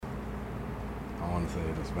say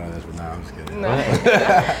it in Spanish, but nah, I'm just kidding. No.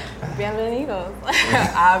 Bienvenidos.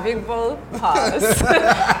 A Big Bowl. Pause.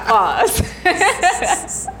 Pause.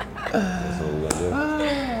 That's what we're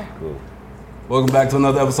gonna do. Cool. Welcome back to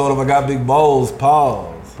another episode of I Got Big Bowls.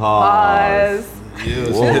 Pause. Pause. Yeah,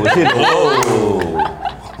 Whoa.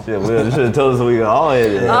 Shit, we should have told us so we could all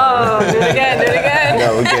hit it. Oh, do it again, do it again.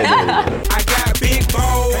 No, we can't do it again. I got big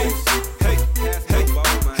balls. Hey, hey, hey,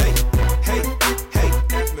 hey,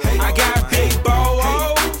 hey. I got big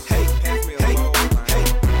balls. Hey, hey,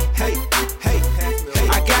 hey, hey, hey.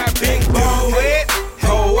 I got big balls.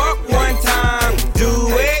 Hold up one time, do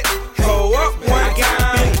it. Hold up one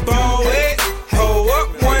time, big balls. Hold up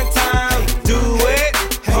one time, do it.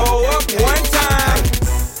 Hold up one time.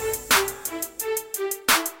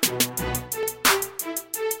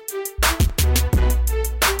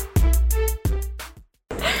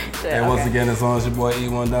 And once again, it's on. It's your boy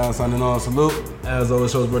E1 Don signing on. Salute. As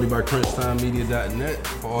always, shows brought to you by CrunchTimeMedia.net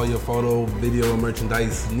for all your photo, video, and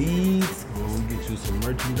merchandise needs. We'll get you some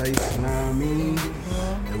merchandise, you know what I mean?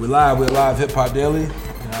 And we're live Hip Hop Daily. You know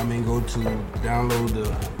what I mean? Go to download the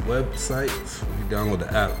website. You download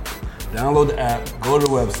the app. Download the app, go to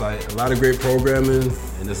the website. A lot of great programming,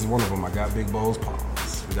 and this is one of them. I got Big Bowls.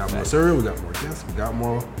 Pause. We got more cereal, we got more guests, we got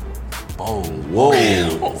more bowls. Whoa.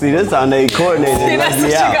 See, this time they coordinated. See, that's Let me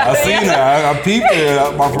what you out. got. I seen that. I peeped it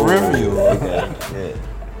out my peripheral. Yeah.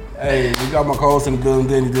 Hey, we got my co-host in the building,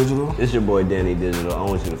 Danny Digital. It's your boy Danny Digital. I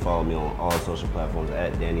want you to follow me on all social platforms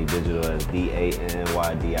at Danny Digital. That's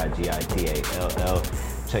DANNYDIGITALL.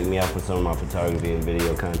 Check me out for some of my photography and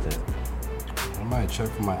video content. I might check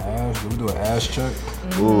for my ass. Did we do an ass check?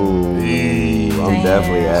 Ooh, I'm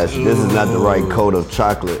definitely asking. This is not the right coat of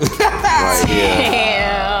chocolate right here.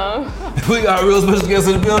 Damn. We got real special guests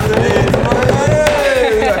in the building. Hey,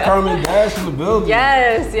 we got Carmen Dash in the building.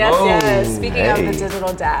 Yes. Whoa. Speaking of the Hey.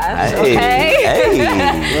 digital dash, Hey. okay?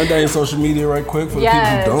 Hey. Run down your social media right quick for the people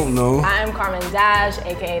who don't know. I'm Carmen Dash,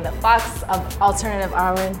 aka the Fox of Alternative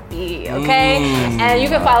R&B, okay? And you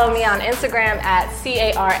can follow me on Instagram at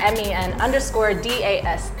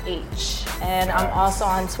CARMEN_DASH. And I'm also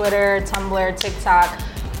on Twitter, Tumblr, TikTok,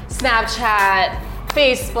 Snapchat,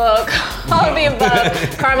 Facebook, all of the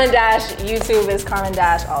above. Carmen Dash, YouTube is Carmen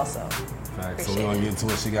Dash also. Facts. So we're gonna get into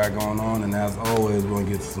what she got going on, and as always, we're gonna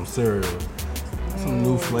get to some cereal. Some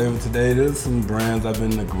new flavor today. There's some brands I've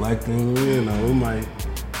been neglecting. You know, we might.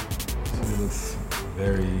 She looks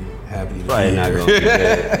very happy to Probably be not here. gonna be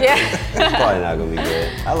good. Yeah. Probably not gonna be good.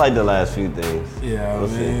 I like the last few things. Yeah, We'll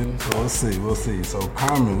I mean, so we'll see. So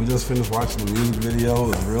Carmen, we just finished watching the music video. It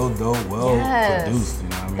was real dope, well Yes. produced. You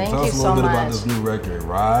know what I mean? Thank Tell you us a little so bit about much. this new record,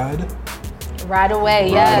 Ride. Right away,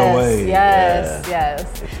 Right yes. away. Yes.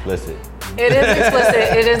 Explicit. It is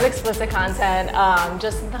explicit. It is explicit content.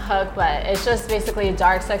 Just the hook, but it's just basically a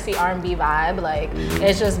dark, sexy R&B vibe. Like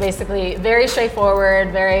it's just basically very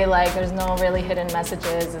straightforward. Very like there's no really hidden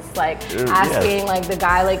messages. It's like asking like the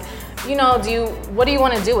guy like, you know, what do you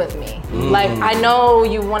want to do with me? Like I know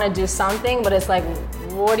you want to do something, but it's like,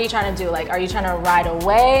 what are you trying to do? Like, are you trying to ride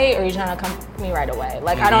away, or are you trying to come with me right away?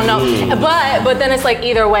 Like, I don't know. But then it's like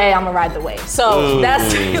either way, I'm gonna ride the wave. So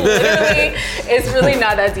that's literally, it's really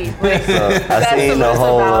not that deep. Like, I that's seen what the it's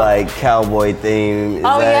whole about. like cowboy theme. Is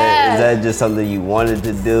that just something you wanted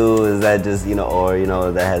to do? Is that just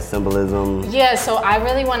that has symbolism? Yeah, so I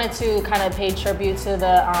really wanted to kind of pay tribute to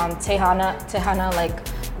the Tejana like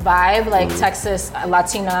vibe, like Texas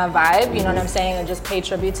Latina vibe. You know what I'm saying, and just pay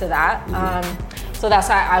tribute to that. So that's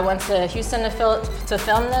why I went to Houston to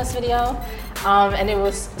film this video, and it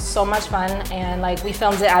was so much fun. And like we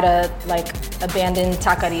filmed it at a like abandoned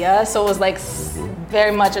taqueria, so it was like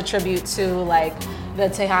very much a tribute to like the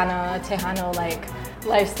Tejano like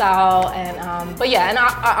lifestyle. And but yeah, and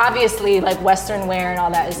obviously like Western wear and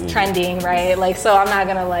all that is trending, right? Like so I'm not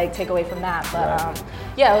gonna like take away from that, but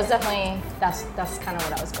yeah, it was definitely that's kind of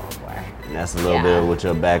what I was going for. And that's a little bit of what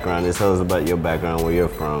your background is. Tell us about your background, where you're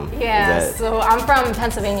from. Yeah, so I'm from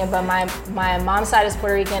Pennsylvania, but my mom's side is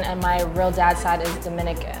Puerto Rican and my real dad's side is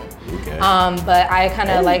Dominican. Okay. But I kind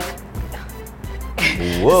of like,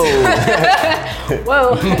 Whoa.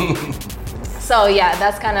 whoa. So yeah,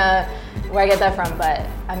 that's kind of where I get that from. But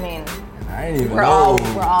I mean, I didn't even we're know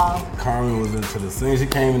all. Carmen was into this thing. She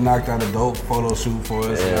came and knocked out a dope photo shoot for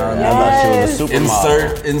us. You know what I mean? I thought she was a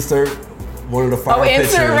supermodel. Insert one of the fire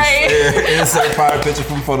pictures. right. Yeah, insert fire picture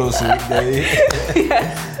from photo shoot day.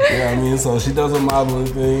 Yeah, I mean, so she does a modeling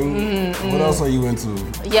thing. What else are you into?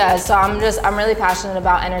 Yeah, so I'm really passionate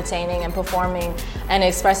about entertaining and performing and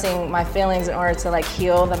expressing my feelings in order to like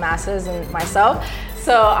heal the masses and myself.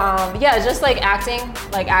 So yeah, just like acting,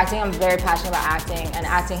 I'm very passionate about acting, and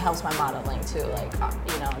acting helps my modeling too. Like,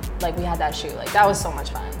 you know, like we had that shoot. Like that was so much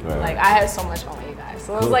fun. Right. Like I had so much fun with you guys.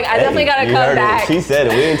 So it was like I definitely gotta you come heard back. It. She said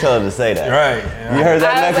it. We didn't tell her to say that. Right. You heard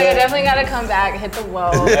that? I was like, I Mecca? definitely gotta come back, hit the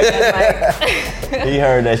whoa. And, like, He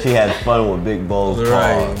heard that she had fun with Big Bowl's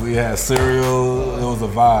Right. paws. We had cereal. It was a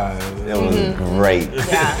vibe. It was great.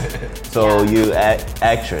 yeah. So you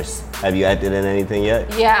actress. Have you acted in anything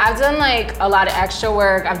yet? Yeah, I've done like a lot of extra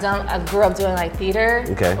work. I grew up doing like theater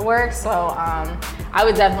work, so I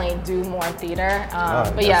would definitely do more theater.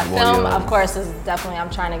 But yeah, film, of course, is definitely, I'm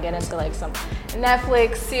trying to get into like some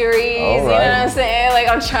Netflix series, you know what I'm saying? Like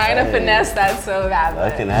I'm trying to finesse that so bad. I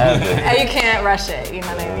can have it. And you can't rush it, you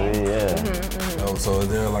know what I mean? Yeah. So is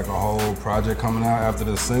there like a whole project coming out after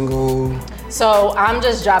the single? So I'm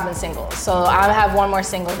just dropping singles. So I have one more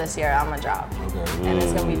single this year I'm gonna drop. Okay. And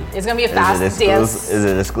it's gonna be a fast dance. Is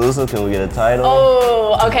it exclusive? Can we get a title?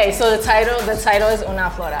 Oh, okay. So the title is Una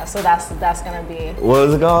Flora. So that's gonna be What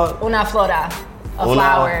is it called? Una Flora. A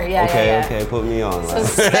flower. Yeah, okay, yeah. Okay, put me on. So Like.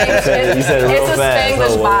 you said it real it's a fast.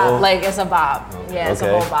 Spanglish Oh, bop. whoa. Like it's a bop. Yeah, it's a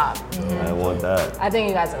whole bop. I want that. I think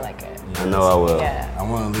you guys will like it. I know I will. Yeah. I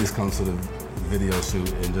want to at least come to the video shoot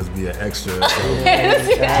and just be an extra. So.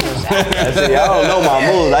 Actually, I don't know my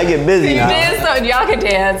moves. I get busy You now. dance, so y'all can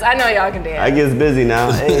dance. I know y'all can dance. I get busy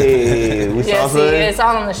now. Hey, we Yeah, saw see, something. it's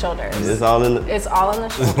all on the shoulders. It's all in the. It's all on the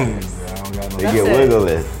shoulders. Yeah, I don't got no. You That's get it.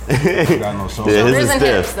 wiggling. I got no shoulders. Yeah, his Shoulders is and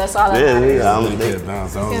stiff. hips, that's all that Yeah, matters. yeah, I'm Big thick. head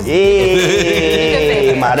bounce. That was-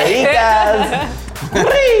 Hey, margaritas.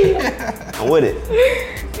 I'm with it.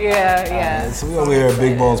 Yeah. So we over here at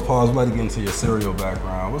Big Ball's Paws. We're about to get into your cereal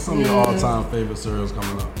background. What's some of your all-time favorite cereals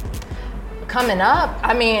coming up? Coming up,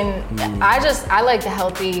 I mean, I like the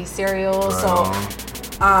healthy cereals. Right So on.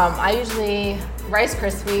 I usually Rice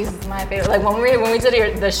Krispies is my favorite. Like when we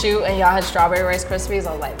did the shoot and y'all had strawberry Rice Krispies,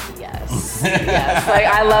 I was like, yes, yes. Like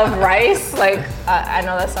I love rice. Like I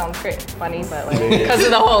know that sounds funny, but like because of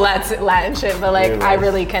the whole Latin shit. But like I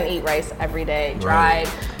really can eat rice every day, dried,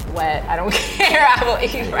 wet. I don't care. I will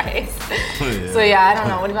eat rice. Yeah. So yeah, I don't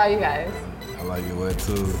know. What about you guys? I like it wet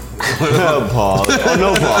too. Pause. Oh,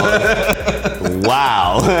 no pause.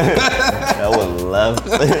 Wow. That one left,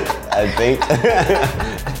 I think.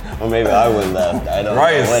 Or maybe I went left. I don't know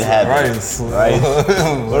what happened. Rice.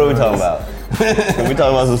 What are we talking about? Can we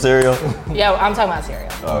talk about some cereal? Yeah, I'm talking about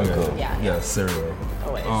cereal. Oh, cool. Yeah. Yeah, cereal.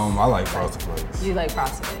 Always. I like Frosted Flakes. You like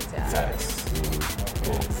Frosted Flakes, yeah. Yes.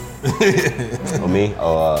 For me?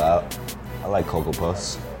 Oh, I like Cocoa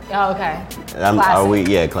Puffs. Oh, okay. Classic.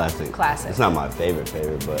 Yeah, classic. Classic. It's not my favorite,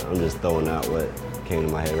 but I'm just throwing out what came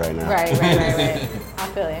to my head right now. Right. I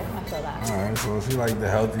feel you. I feel that. All right, so she like the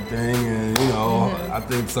healthy thing, and you know, I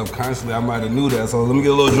think subconsciously I might have knew that. So let me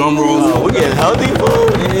get a little drum roll. Oh, we're getting healthy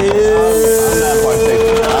food?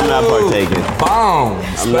 I'm not partaking. Bomb.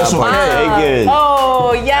 I'm not Special K. partaking.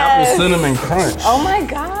 Oh, yes. Apple cinnamon crunch. Oh my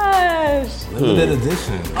gosh. Limited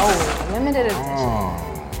edition. Oh, limited edition. Oh.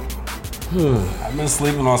 I've been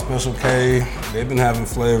sleeping on Special K. They've been having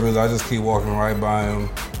flavors. I just keep walking right by them.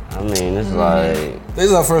 I mean, it's like... This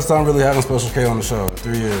is our first time really having Special K on the show.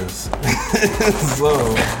 3 years.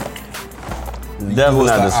 So... Definitely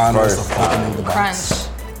not the honor this of first opening the time. box.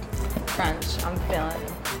 Crunch. I'm feeling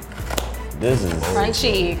This is...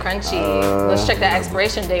 crunchy. Let's check the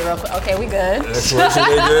expiration date real quick. Okay, we good. Expiration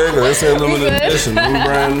date good? They said limited good? edition. We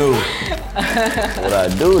brand new. What I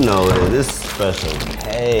do know is this Special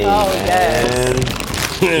K, man.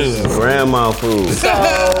 This is grandma food. So,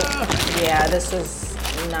 yeah, this is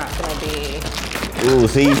not gonna be. Ooh,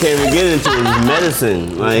 see, you can't even get into it. It's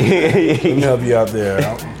medicine. Like, Let me help you out there.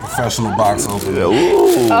 I'm a professional box opener.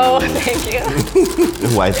 ooh. Oh, thank you.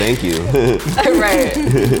 Why, thank you. Right.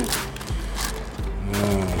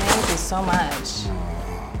 Thank you so much.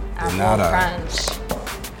 Apple nada. crunch.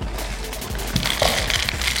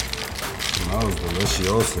 That was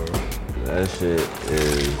delicioso. That shit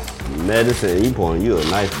is medicine. You pouring you a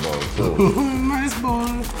nice bowl, too. Nice boy.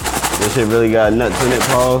 This shit really got nuts in it,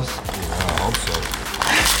 pause? I hope so.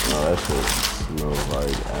 Oh, that shit smells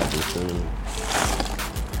like apple cinnamon.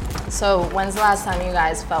 So, when's the last time you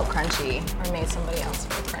guys felt crunchy or made somebody else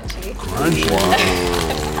feel crunchy? Crunchy.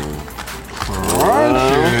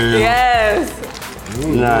 Crunchy. Yes.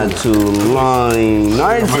 Not too long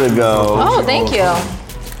nights ago. Oh, thank you.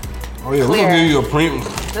 Oh yeah, we're Clear. gonna give you a premium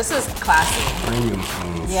This is classy. spoons.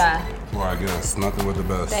 Yeah. Well, I guess nothing but the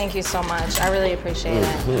best. Thank you so much. I really appreciate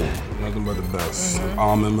it. Nothing but the best.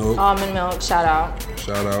 Almond milk. Almond milk, shout out.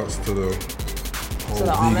 Shout outs to the whole the vegan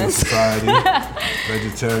almonds. society,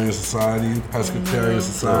 vegetarian society, pescatarian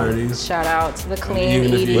society. Shout out to the clean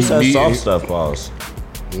Even if you- eating. What's that Meat. soft stuff, pause?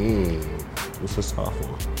 What's the soft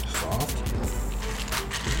one? Soft.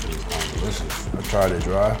 It's delicious. I tried it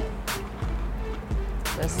dry.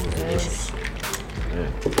 This is.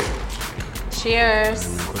 Cheers.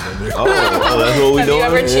 Oh, that's what we Have doing? you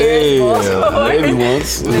ever cheered before? Maybe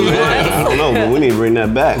once. I don't know, but we need to bring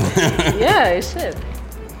that back. Yeah, it should.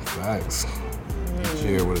 Facts.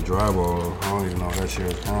 Cheer with a dry ball. I don't even know if that cheer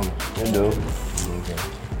is counted. We do. Okay.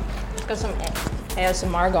 Let's get some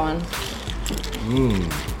ASMR going.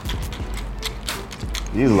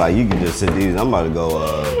 These like you can just sit these. I'm about to go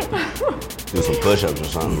do some push-ups or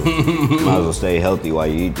something. Might as well stay healthy while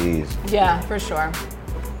you eat these. Yeah, for sure.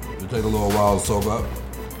 It'll take a little while to soak up.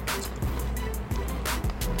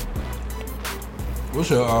 What's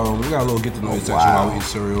your we got a little get to know you section wow. while we eat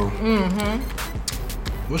cereal.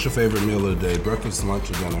 What's your favorite meal of the day? Breakfast, lunch,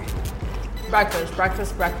 or dinner? Breakfast.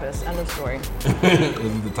 End of story. Is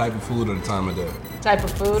it the type of food or the time of day? Type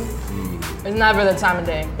of food? It's never the time of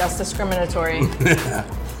day. That's discriminatory.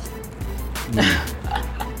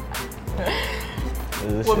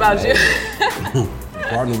 What about you?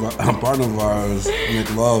 A partner of ours, Nick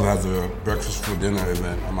Love, has a breakfast for dinner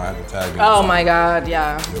event. I might have to tag him. Oh my God,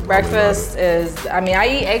 yeah. probably Breakfast love is, I mean, I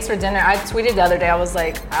eat eggs for dinner. I tweeted the other day, I was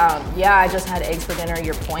like, yeah, I just had eggs for dinner,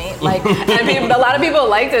 your point. Like, I mean, a lot of people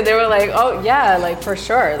liked it. They were like, oh yeah, like for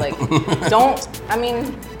sure. Like,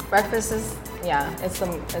 breakfast is, yeah, it's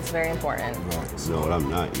very important. Right. You know what I'm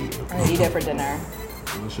not eating? I eat it for dinner.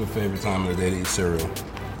 What's your favorite time of the day to eat cereal?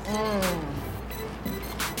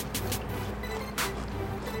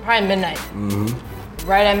 Probably midnight.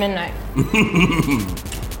 Right at midnight.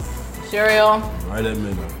 Cereal, Right at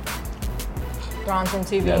midnight. throw on some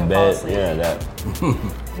TV That and fall bed, asleep. yeah, that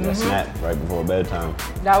snack right before bedtime.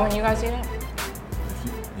 That when you guys eat it?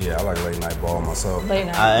 Yeah, I like late night ball myself. Late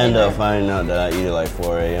night. I end late up night. finding out that I eat it like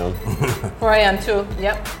 4 a.m. 4 a.m. too.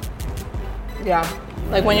 Yep. Yeah.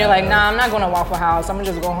 Like when you're like, nah, I'm not going to Waffle House. I'm gonna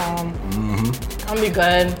just go home. I'm gonna be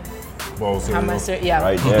good. Bowl Have my cereal. yeah.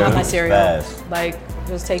 Right there. Have my cereal. Fast. Like,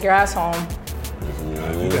 just take your ass home. You know what I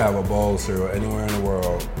If you mean? could have a bowl of cereal anywhere in the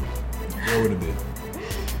world, where would it be?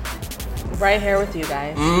 Right here with you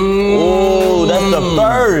guys. Ooh, that's the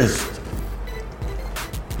first.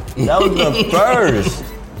 That was the first.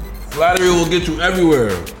 Flattery will get you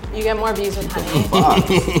everywhere. You get more views with honey. All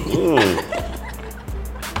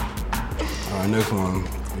right, next one.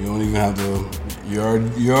 You don't even have to. You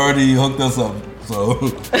already hooked us up. So on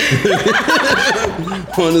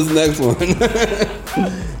this next one,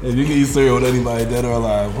 if you can eat cereal with anybody, dead or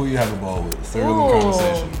alive, who you have a ball with? Cereal and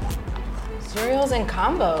conversation. Cereals and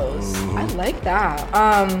combos. I like that.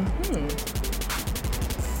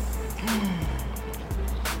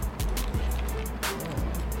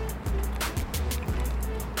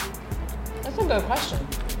 That's a good question.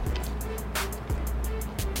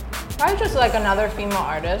 Probably just like another female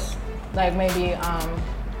artist, like maybe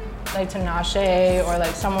like Tinashe or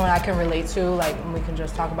like someone I can relate to. Like we can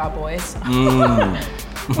just talk about boys.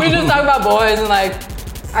 We just talk about boys and like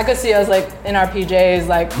I could see us like in our PJs,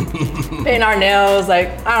 like painting our nails, like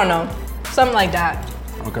I don't know, something like that.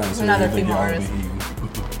 What kind of cereal Another you think female y'all would artist. be eating?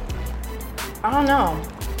 I don't know.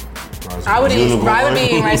 Rice I would Krispies. eat. I would be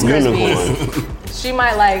eating Rice Unicorn. Krispies. She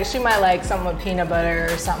might like something with peanut butter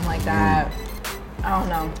or something like that. I don't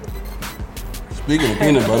know. Speaking of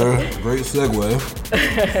peanut butter, great segue.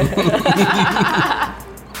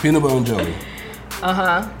 Peanut butter and jelly.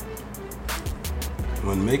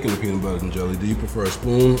 When making the peanut butter and jelly, do you prefer a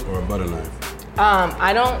spoon or a butter knife?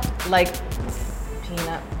 I don't like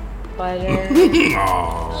peanut butter.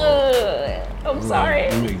 Ugh, I'm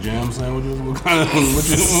sorry. You make jam sandwiches? What kind of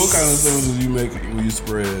sandwiches you make when you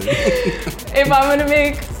spread? If I'm gonna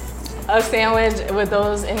make a sandwich with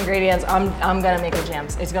those ingredients, I'm gonna make a jam.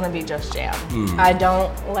 It's gonna be just jam. I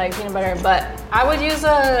don't like peanut butter, but I would use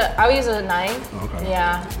a knife. Okay.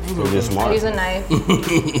 Yeah, So you're I smart. use a knife.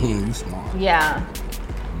 You smart. Yeah,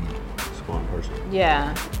 Smart person.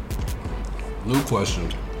 yeah. New question.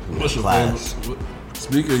 What's your Class. favorite?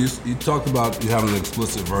 Speaker, you talked about you having an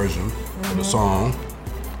explicit version of the song.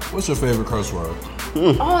 What's your favorite curse word?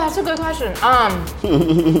 Oh, that's a good question.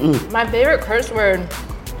 My favorite curse word.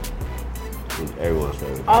 Everyone's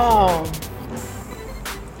favorite. Oh,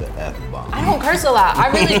 The F-bomb. I don't curse a lot. I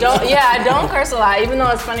really don't. Yeah, I don't curse a lot. Even though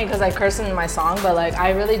it's funny because I curse in my song, but like I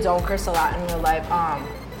really don't curse a lot in real life.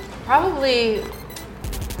 Probably.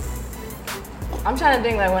 I'm trying to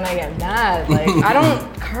think like when I get mad. Like I don't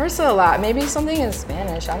curse a lot. Maybe something in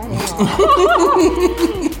Spanish. I don't know.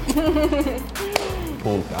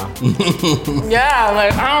 Punta. Yeah,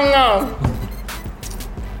 like I don't know.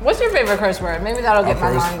 What's your favorite curse word? Maybe that'll get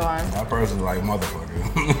my mind going. I personally like motherfucker.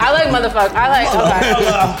 I like motherfucker. I like okay.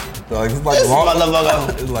 So, like, it's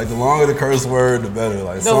like the longer the curse word, the better.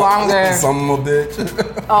 Like The longer. Some of a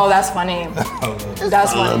bitch. Oh, that's funny.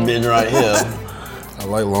 That's I'm a funny. bitch right here. I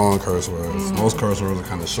like long curse words. Most curse words are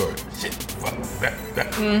kind of short. Shit, fuck,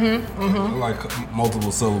 that. I like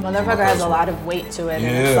multiple syllables. Motherfucker has a lot of weight to it,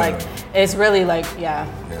 and it's like, it's really like, yeah.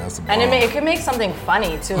 Yeah, that's a and it can make something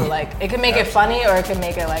funny too. Like, it can make it funny, or it can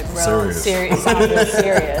make it like real serious. Sound real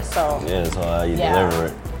serious. So yeah, that's how you deliver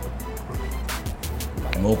it.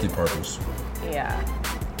 Multi-purpose. Yeah.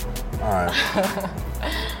 All right.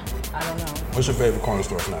 I don't know. What's your favorite corner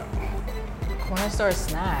store snack? Corner store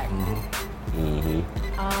snack.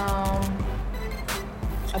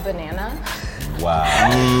 A banana. Wow.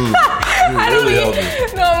 Really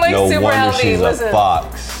healthy. No, I'm like No super wonder healthy. she's Listen, a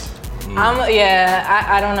fox.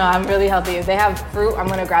 I don't know. I'm really healthy. If they have fruit, I'm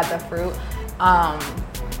gonna grab the fruit.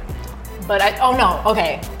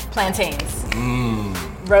 Plantains.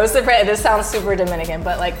 Roasted bread. This sounds super Dominican,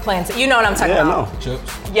 but like plantain. You know what I'm talking about? Yeah, no.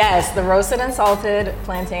 Chips. Yes, the roasted and salted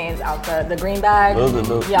plantains out the green bag. Those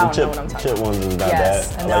Y'all the know what I'm talking chip about. ones is not Yes,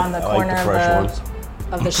 bad. and they're on the corner the fresh ones.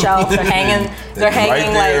 of the shelf. They're hanging. They're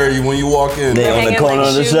hanging right there like. when you walk in. They on the hanging corner like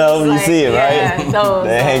of the shoes, shelf, you like, see it, yeah, right? those,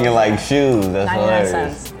 They're hanging like shoes. That's 99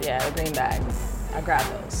 hilarious. cents. Yeah, the green bag. I grab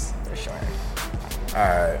those for sure. All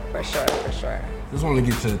right. For sure. Just want to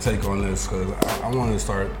get your take on this because I want to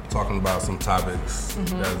start talking about some topics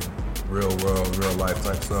that's real world, real life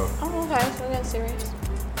type stuff. Oh, okay. So we got serious.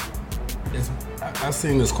 I've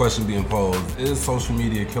seen this question being posed: is social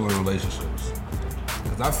media killing relationships?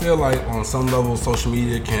 Because I feel like on some level, social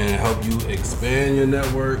media can help you expand your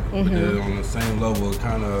network, but then on the same level, it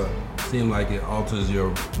kind of seems like it alters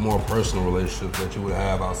your more personal relationships that you would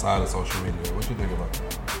have outside of social media. What you think about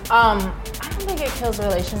that? I don't think it kills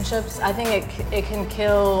relationships. I think it can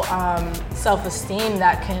kill self-esteem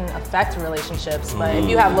that can affect relationships. But if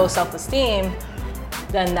you have low self-esteem,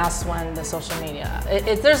 then that's when the social media.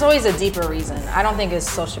 There's always a deeper reason. I don't think it's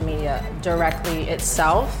social media directly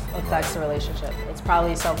itself affects the relationship. It's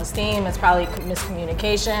probably self-esteem. It's probably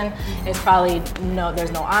miscommunication. It's probably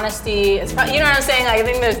there's no honesty. It's probably, you know what I'm saying? Like, I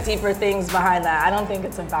think there's deeper things behind that. I don't think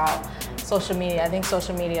it's about social media. I think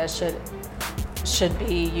social media should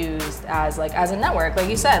be used as a network, like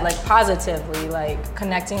you said, like positively, like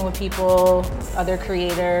connecting with people, other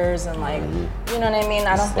creators, and like, you know what I mean?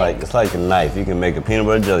 I don't think It's like a knife. You can make a peanut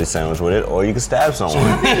butter jelly sandwich with it, or you can stab someone.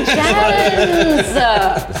 Gems! It's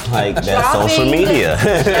like that's Dropping social media.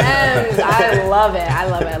 Gems! I love it.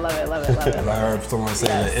 I heard someone say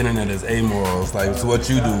the internet is amoral. It's like it's what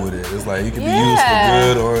you do with it. It's like it can be used for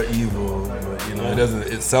good or evil, but it doesn't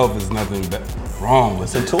itself is nothing wrong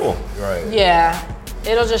with it. It's a tool. Right. Yeah,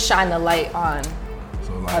 it'll just shine the light on.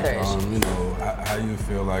 So like, other issues. how you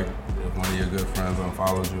feel like if one of your good friends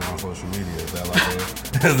unfollows you on social media? Is that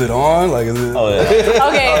like, is it on? Like, is it? Oh yeah. Okay,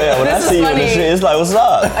 Oh yeah. When I this see is you in funny. the street, it's like, what's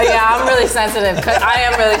up? Yeah, I'm really sensitive. I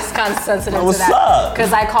am really sensitive to What's that. up?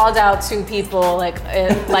 Because I called out two people like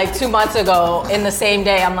 2 months ago in the same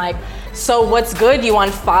day. I'm like, so what's good? You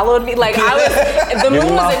unfollowed me? Like I was, the Give me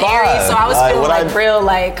moon my was in Aries, so I was five. feeling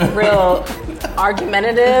real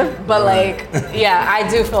argumentative. But yeah, I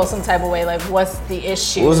do feel some type of way. Like, what's the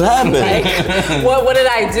issue? What's happening? Like, what did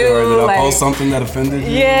I do? Or did I like, post something that offended you?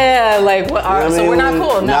 yeah, like what? So we're not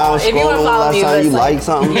cool. Now No, if you scrolling unfollow last me, time it's you like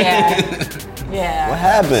something. Yeah. What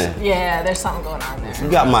happened? Yeah, there's something going on there. You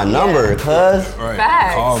got my number, cuz. Right.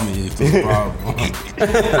 Facts. Call me if there's a problem.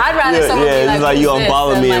 I'd rather someone be it's like you "Who's this?"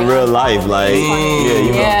 unfollow than, me in real life. Like,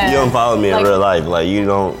 Yeah. you unfollow me in Like- real life. Like, you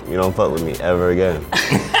don't fuck with me ever again.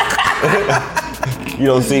 You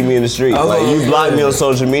don't see me in the street. Like, you block me on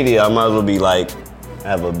social media, I might as well be like,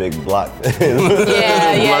 have a big block.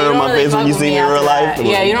 Yeah, you Right on don't my really face when fuck you with see me in after real life. that.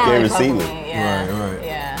 Yeah, you don't really fuck see with me. me. Yeah. Right.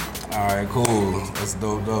 Yeah. All right, cool. That's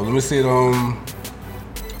dope. Let me see it on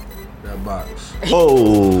that box.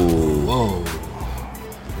 Oh. Whoa.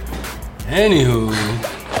 Anywho,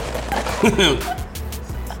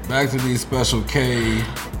 back to these Special K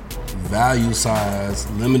value size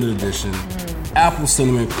limited edition apple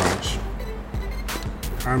cinnamon crunch.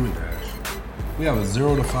 Carmen Dash. We have a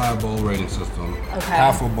 0 to 5 bowl rating system. Okay.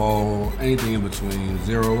 Half a bowl, anything in between,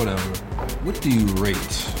 0, whatever. What do you rate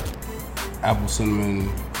apple cinnamon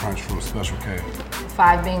crunch from Special K?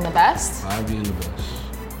 5 being the best. 5 being the best.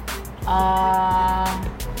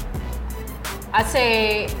 I'd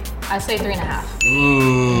say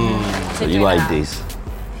 3.5. So you like these?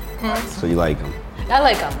 So you like them? I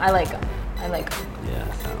like them. Yeah,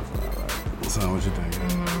 that sounds about right. So what you think?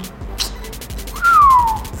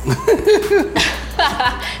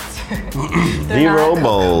 Zero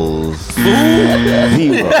bowls. Zero.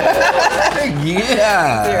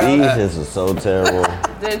 Yeah. These hits are so terrible.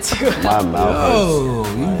 They're too. My mouth Oh,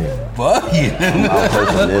 you bugging.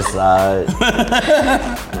 hurts on this side.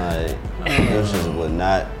 Like, this just would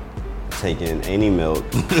not taking any milk,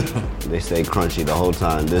 they stay crunchy the whole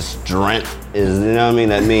time. This strength is, you know what I mean?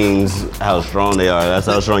 That means how strong they are. That's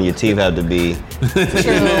how strong your teeth have to be to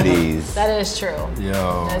eat these. That is true.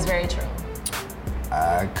 Yo, That is very true.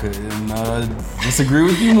 I couldn't disagree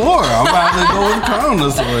with you more. I'm about to go with Crown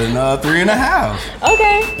this one, 3.5.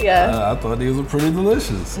 Okay, yeah. I thought these were pretty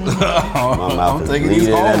delicious. My mouth I'm is taking these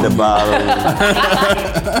bleeding at home. the bottom.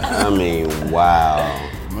 I mean, wow.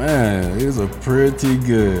 Man, these are pretty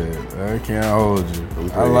good. I can't hold you. I'm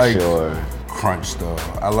I pretty like sure. crunch though.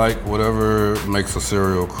 I like whatever makes a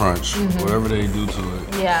cereal crunch. Whatever they do to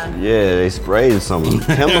it. Yeah. Yeah, they sprayed some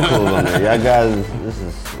chemicals on there. Y'all guys, this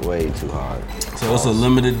is way too hard. So it's a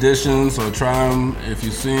limited edition, so try them if you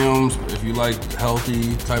see them. If you like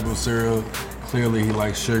healthy type of cereal, clearly he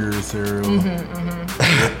likes sugary cereal.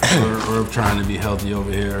 We're trying to be healthy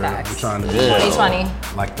over here. Facts. We're trying to be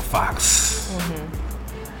 2020. like the Fox.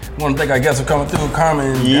 One thing I guess for coming through,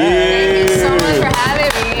 Carmen. Thank you so much for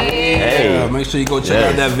having me. Hey. Make sure you go check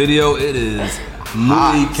out that video. It is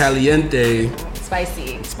muy caliente.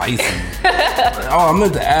 Spicy. Spicy. Oh, I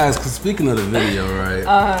meant to ask, because speaking of the video, right?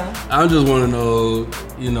 I just want to know,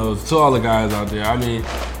 to all the guys out there, I mean,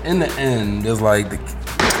 in the end, there's like,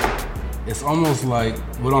 it's almost like,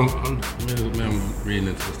 maybe I'm reading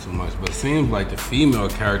into this too much, but it seems like the female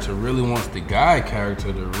character really wants the guy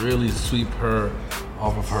character to really sweep her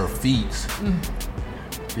off of her feet.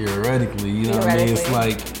 Theoretically, you know what I mean? It's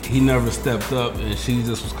like he never stepped up and she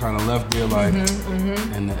just was kind of left there like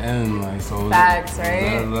in the end, like so. Facts,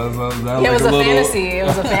 right? That Yeah, it was like a fantasy. It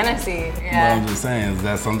was a fantasy. But Yeah. I'm just saying, is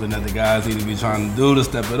that something that the guys need to be trying to do to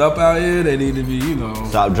step it up out here? They need to be,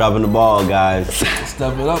 Stop dropping the ball, guys.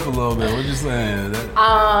 step it up a little bit. What you saying?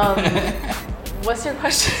 What's your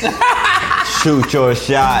question? Shoot your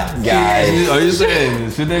shot, guys. Are you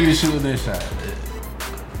saying, should they be shooting their shot?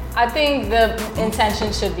 I think the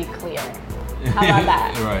intention should be clear. How about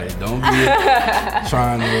that? Right, don't be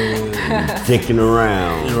trying to, Dicking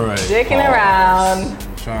around. right, Dicking around,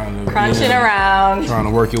 trying to, crunching around. trying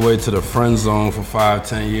to work your way to the friend zone for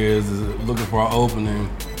 5-10 years, looking for an opening.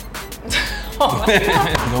 Don't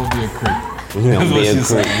be a creep. Don't That's be what a she's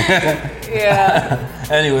creep. saying. Yeah.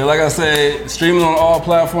 Anyway, like I said, streaming on all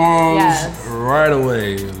platforms Yes. right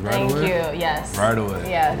away. Right Thank away? you. Yes. Right away.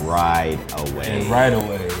 Yes. Right away. And right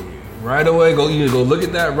away. Right away. You go look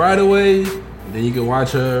at that right away. Then you can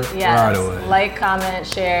watch her Yes. right away. Like, comment,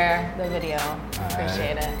 share the video.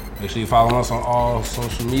 Appreciate it. Make sure you follow us on all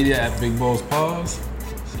social media at Big Balls Pause.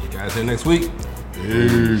 See you guys here next week.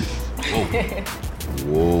 Peace.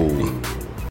 Whoa.